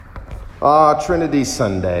Trinity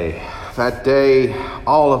Sunday, that day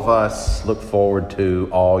all of us look forward to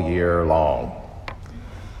all year long.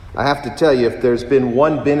 I have to tell you, if there's been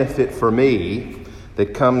one benefit for me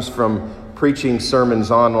that comes from preaching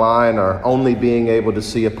sermons online or only being able to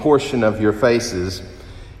see a portion of your faces,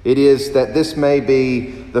 it is that this may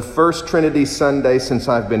be the first Trinity Sunday since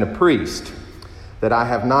I've been a priest that I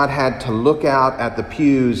have not had to look out at the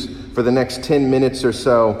pews for the next 10 minutes or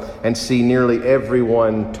so and see nearly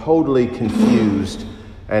everyone totally confused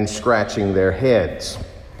and scratching their heads.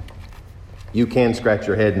 You can scratch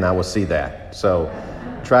your head and I will see that. So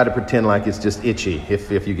try to pretend like it's just itchy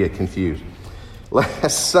if you get confused.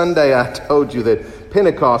 Last Sunday I told you that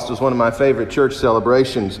Pentecost was one of my favorite church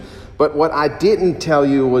celebrations. But what I didn't tell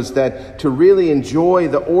you was that to really enjoy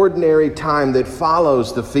the ordinary time that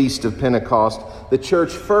follows the Feast of Pentecost, the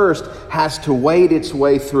church first has to wade its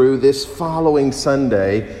way through this following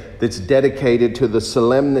Sunday that's dedicated to the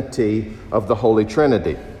solemnity of the Holy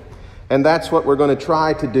Trinity. And that's what we're going to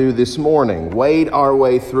try to do this morning, wade our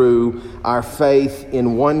way through our faith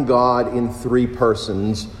in one God in three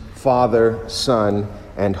persons, Father, Son,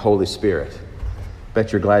 and Holy Spirit.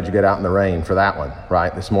 Bet you're glad you got out in the rain for that one,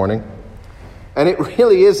 right, this morning? And it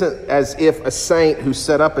really isn't as if a saint who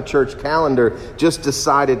set up a church calendar just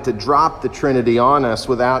decided to drop the Trinity on us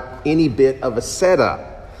without any bit of a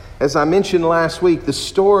setup. As I mentioned last week, the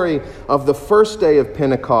story of the first day of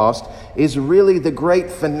Pentecost is really the great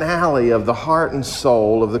finale of the heart and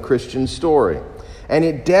soul of the Christian story. And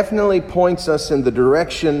it definitely points us in the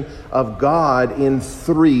direction of God in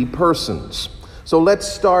three persons. So let's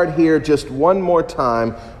start here just one more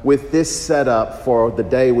time with this setup for the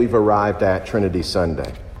day we've arrived at, Trinity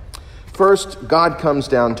Sunday. First, God comes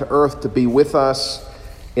down to earth to be with us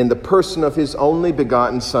in the person of his only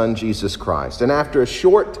begotten Son, Jesus Christ. And after a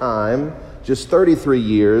short time, just 33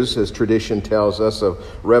 years, as tradition tells us, of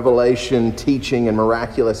revelation, teaching, and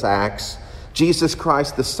miraculous acts, Jesus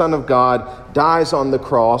Christ, the Son of God, dies on the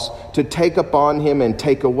cross to take upon him and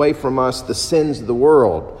take away from us the sins of the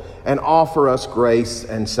world and offer us grace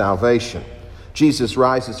and salvation. Jesus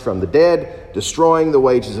rises from the dead, destroying the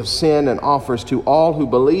wages of sin, and offers to all who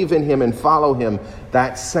believe in him and follow him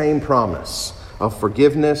that same promise of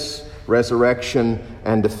forgiveness, resurrection,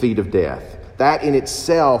 and defeat of death. That in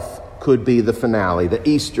itself could be the finale, the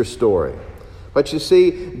Easter story. But you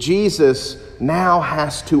see, Jesus now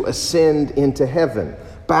has to ascend into heaven,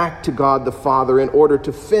 back to God the Father, in order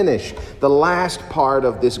to finish the last part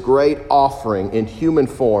of this great offering in human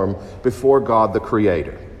form before God the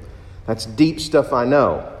Creator. That's deep stuff, I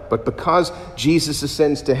know. But because Jesus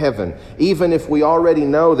ascends to heaven, even if we already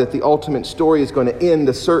know that the ultimate story is going to end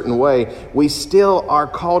a certain way, we still are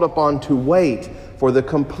called upon to wait for the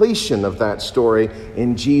completion of that story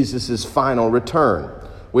in Jesus' final return,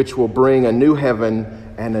 which will bring a new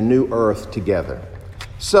heaven and a new earth together.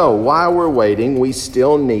 So while we're waiting, we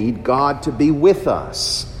still need God to be with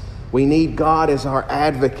us. We need God as our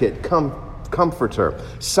advocate, comforter,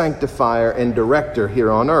 sanctifier, and director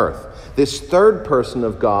here on earth. This third person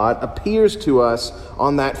of God appears to us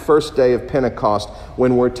on that first day of Pentecost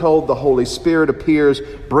when we're told the Holy Spirit appears,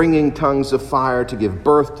 bringing tongues of fire to give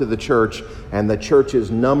birth to the church and the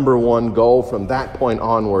church's number one goal from that point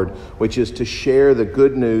onward, which is to share the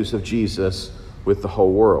good news of Jesus with the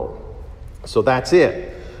whole world. So that's it.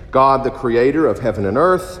 God, the creator of heaven and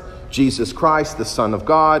earth, Jesus Christ, the Son of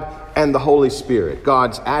God, and the Holy Spirit,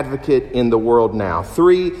 God's advocate in the world now.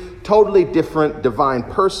 Three totally different divine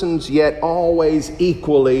persons, yet always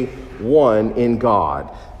equally one in God.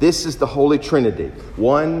 This is the Holy Trinity.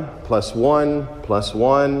 1 + 1 +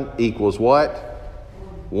 1 equals what?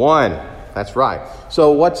 1. That's right.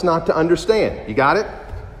 So what's not to understand? You got it?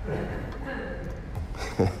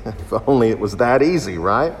 If only it was that easy,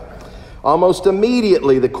 right? Almost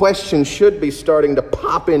immediately, the question should be starting to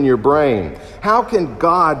pop in your brain. How can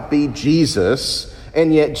God be Jesus,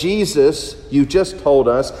 and yet Jesus, you just told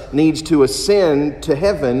us, needs to ascend to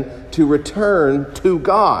heaven to return to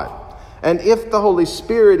God? And if the Holy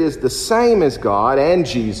Spirit is the same as God and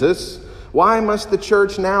Jesus, why must the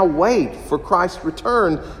church now wait for Christ's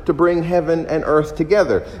return to bring heaven and earth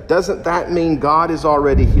together? Doesn't that mean God is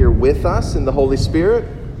already here with us in the Holy Spirit?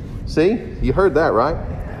 See, you heard that, right?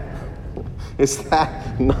 Is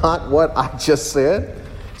that not what I just said?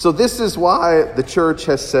 So this is why the church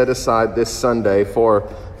has set aside this Sunday for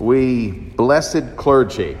we blessed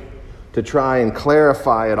clergy to try and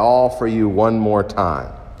clarify it all for you one more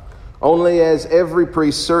time. Only as every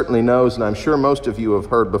priest certainly knows, and I'm sure most of you have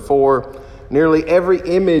heard before, nearly every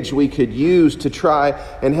image we could use to try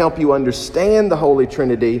and help you understand the Holy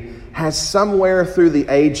Trinity has somewhere through the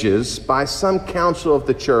ages, by some council of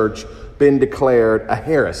the church, been declared a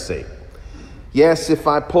heresy. Yes, if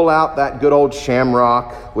I pull out that good old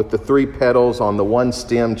shamrock with the 3 petals on the one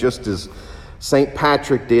stem, just as St.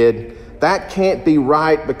 Patrick did, that can't be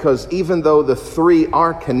right, because even though the 3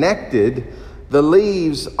 are connected, the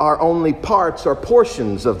leaves are only parts or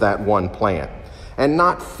portions of that one plant, and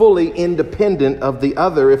not fully independent of the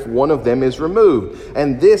other if one of them is removed.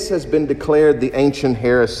 And this has been declared the ancient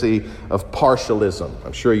heresy of partialism.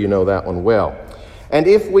 I'm sure you know that one well. And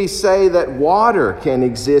if we say that water can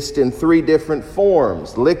exist in 3 different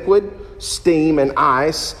forms, liquid, steam, and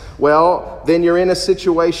ice, well, then you're in a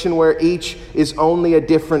situation where each is only a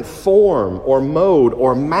different form or mode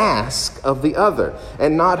or mask of the other,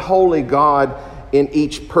 and not wholly God in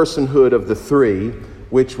each personhood of the 3,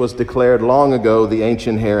 which was declared long ago the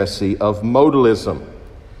ancient heresy of modalism.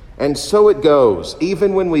 And so it goes.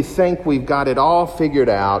 Even when we think we've got it all figured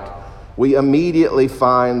out, we immediately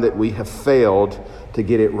find that we have failed to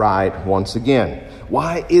get it right once again.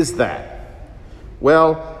 Why is that?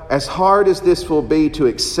 Well, as hard as this will be to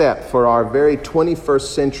accept for our very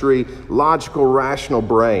 21st century logical, rational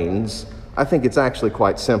brains, I think it's actually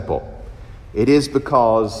quite simple. It is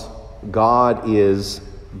because God is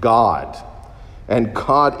God. And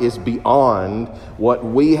God is beyond what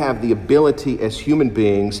we have the ability as human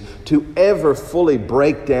beings to ever fully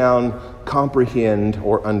break down, comprehend,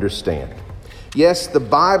 or understand. Yes, the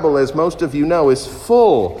Bible, as most of you know, is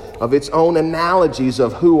full of its own analogies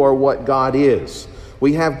of who or what God is.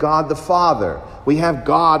 We have God the Father. We have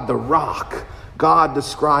God the rock. God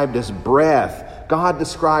described as breath. God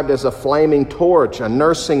described as a flaming torch, a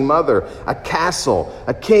nursing mother, a castle,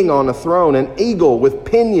 a king on a throne, an eagle with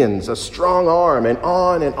pinions, a strong arm, and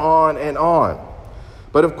on and on and on.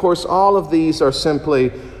 But of course, all of these are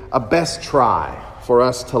simply a best try for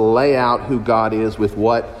us to lay out who God is with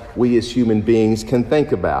what we as human beings can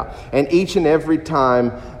think about. And each and every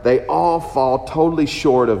time, they all fall totally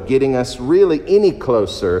short of getting us really any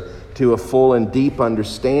closer to a full and deep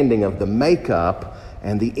understanding of the makeup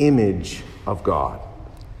and the image of God.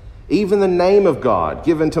 Even the name of God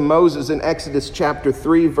given to Moses in Exodus chapter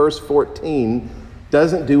 3, verse 14,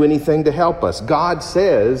 doesn't do anything to help us. God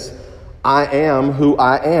says, "I am who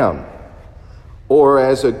I am." Or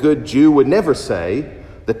as a good Jew would never say,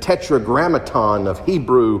 the tetragrammaton of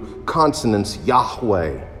Hebrew consonants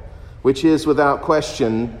Yahweh, which is without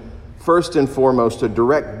question, first and foremost, a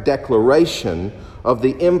direct declaration of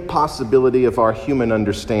the impossibility of our human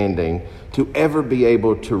understanding to ever be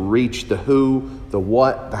able to reach the who, the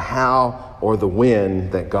what, the how, or the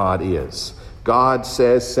when that God is. God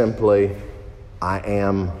says simply, "I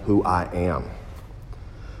am who I am."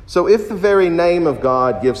 So if the very name of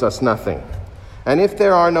God gives us nothing, and if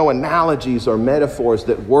there are no analogies or metaphors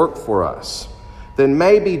that work for us, then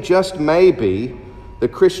maybe, just maybe, the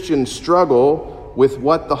Christian struggle with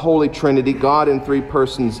what the Holy Trinity, God in 3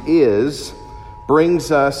 persons, is,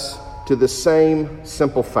 brings us to the same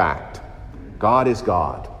simple fact. God is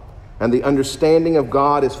God. And the understanding of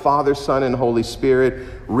God as Father, Son, and Holy Spirit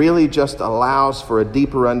really just allows for a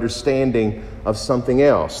deeper understanding of something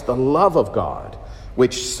else, the love of God,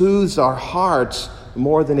 which soothes our hearts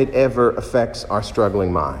more than it ever affects our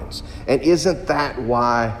struggling minds. And isn't that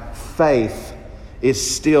why faith is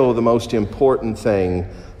still the most important thing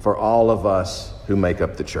for all of us who make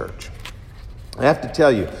up the church? I have to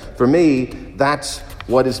tell you, for me, that's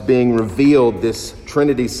what is being revealed this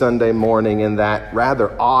Trinity Sunday morning in that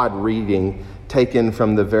rather odd reading taken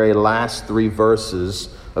from the very last 3 verses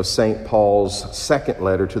of St. Paul's second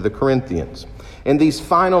letter to the Corinthians. In these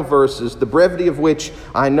final verses, the brevity of which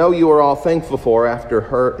I know you are all thankful for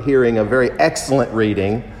after hearing a very excellent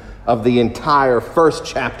reading of the entire first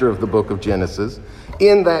chapter of the book of Genesis,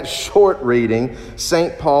 in that short reading,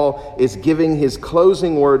 St. Paul is giving his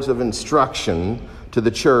closing words of instruction to the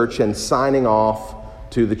church and signing off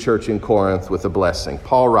to the church in Corinth with a blessing.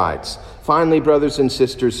 Paul writes, "Finally, brothers and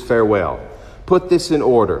sisters, farewell. Put this in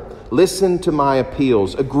order. Listen to my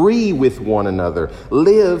appeals. Agree with one another.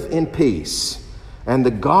 Live in peace. And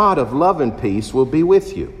the God of love and peace will be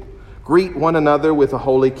with you. Greet one another with a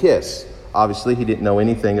holy kiss." Obviously, he didn't know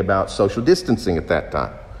anything about social distancing at that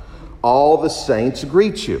time. "All the saints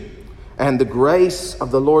greet you. And the grace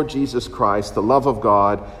of the Lord Jesus Christ, the love of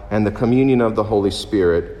God, and the communion of the Holy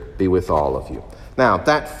Spirit be with all of you." Now,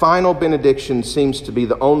 that final benediction seems to be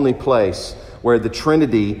the only place where the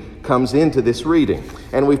Trinity comes into this reading.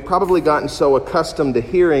 And we've probably gotten so accustomed to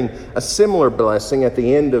hearing a similar blessing at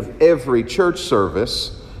the end of every church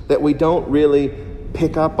service that we don't really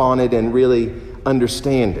pick up on it and really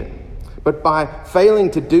understand it. But by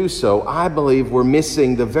failing to do so, I believe we're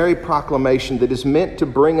missing the very proclamation that is meant to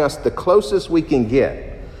bring us the closest we can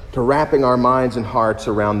get to wrapping our minds and hearts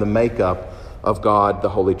around the makeup of God, the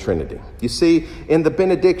Holy Trinity. You see, in the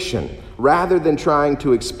benediction, rather than trying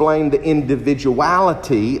to explain the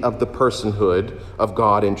individuality of the personhood of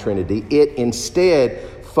God in Trinity, it instead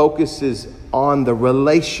focuses on the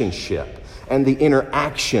relationship and the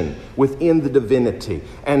interaction within the divinity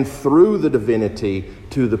and through the divinity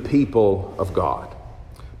to the people of God.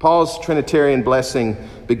 Paul's Trinitarian blessing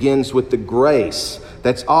begins with the grace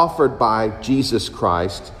that's offered by Jesus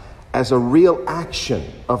Christ as a real action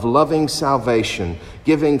of loving salvation,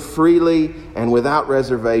 giving freely and without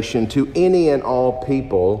reservation to any and all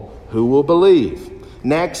people who will believe.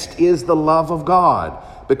 Next is the love of God,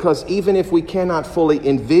 because even if we cannot fully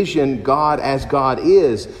envision God as God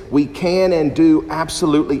is, we can and do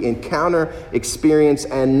absolutely encounter, experience,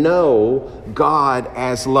 and know God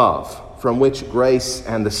as love, from which grace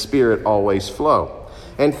and the Spirit always flow.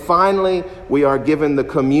 And finally, we are given the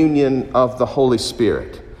communion of the Holy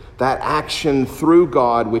Spirit, that action through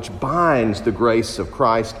God which binds the grace of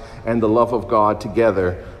Christ and the love of God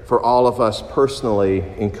together for all of us personally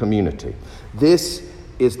in community. This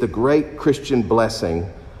is the great Christian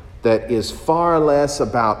blessing that is far less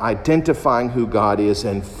about identifying who God is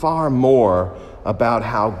and far more about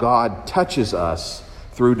how God touches us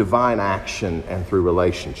through divine action and through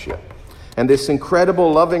relationship. And this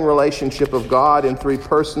incredible loving relationship of God in three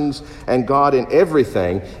persons and God in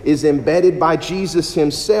everything is embedded by Jesus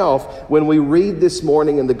himself when we read this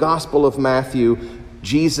morning in the Gospel of Matthew,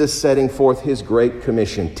 Jesus setting forth his great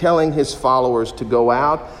commission, telling his followers to go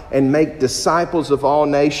out and make disciples of all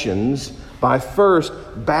nations by first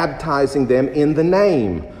baptizing them in the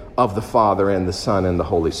name of the Father and the Son and the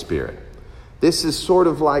Holy Spirit. This is sort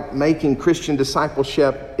of like making Christian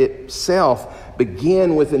discipleship itself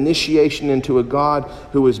begin with initiation into a God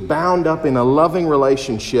who is bound up in a loving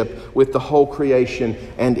relationship with the whole creation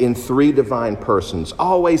and in three divine persons,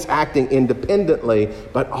 always acting independently,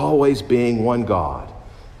 but always being one God.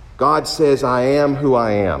 God says, I am who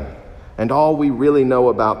I am. And all we really know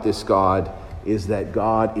about this God is that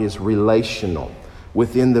God is relational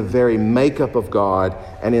within the very makeup of God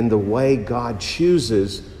and in the way God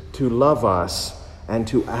chooses to love us and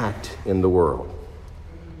to act in the world.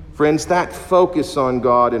 Friends, that focus on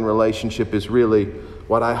God in relationship is really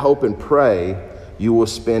what I hope and pray you will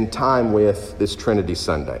spend time with this Trinity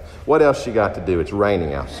Sunday. What else you got to do? It's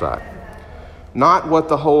raining outside. Not what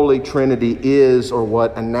the Holy Trinity is or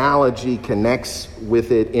what analogy connects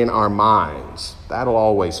with it in our minds. That'll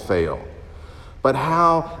always fail. But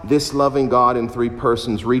how this loving God in three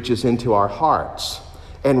persons reaches into our hearts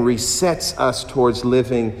and resets us towards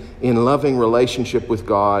living in loving relationship with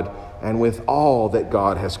God and with all that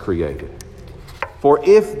God has created. For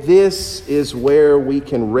if this is where we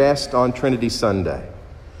can rest on Trinity Sunday,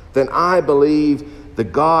 then I believe the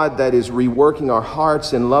God that is reworking our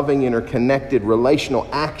hearts in loving, interconnected, relational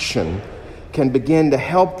action can begin to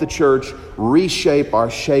help the church reshape our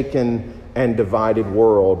shaken and divided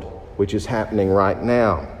world, which is happening right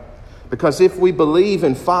now. Because if we believe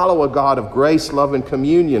and follow a God of grace, love, and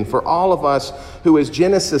communion for all of us who, as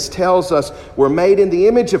Genesis tells us, were made in the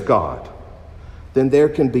image of God, then there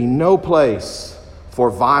can be no place for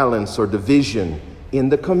violence or division in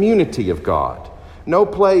the community of God. No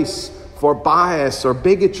place for bias or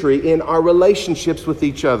bigotry in our relationships with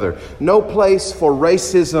each other. No place for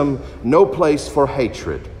racism, no place for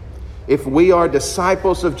hatred. If we are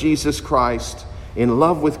disciples of Jesus Christ, in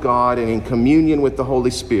love with God and in communion with the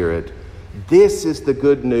Holy Spirit, this is the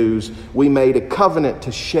good news we made a covenant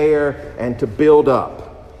to share and to build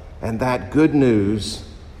up. And that good news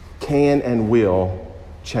can and will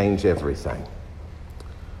change everything.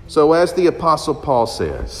 So as the Apostle Paul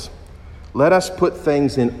says, let us put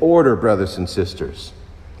things in order, brothers and sisters.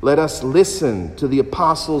 Let us listen to the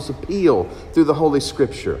apostles' appeal through the Holy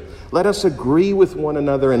Scripture. Let us agree with one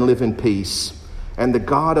another and live in peace. And the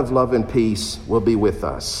God of love and peace will be with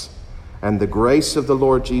us. And the grace of the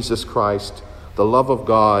Lord Jesus Christ, the love of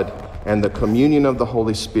God, and the communion of the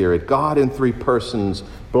Holy Spirit, God in three persons,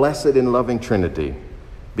 blessed and loving Trinity,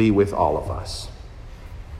 be with all of us.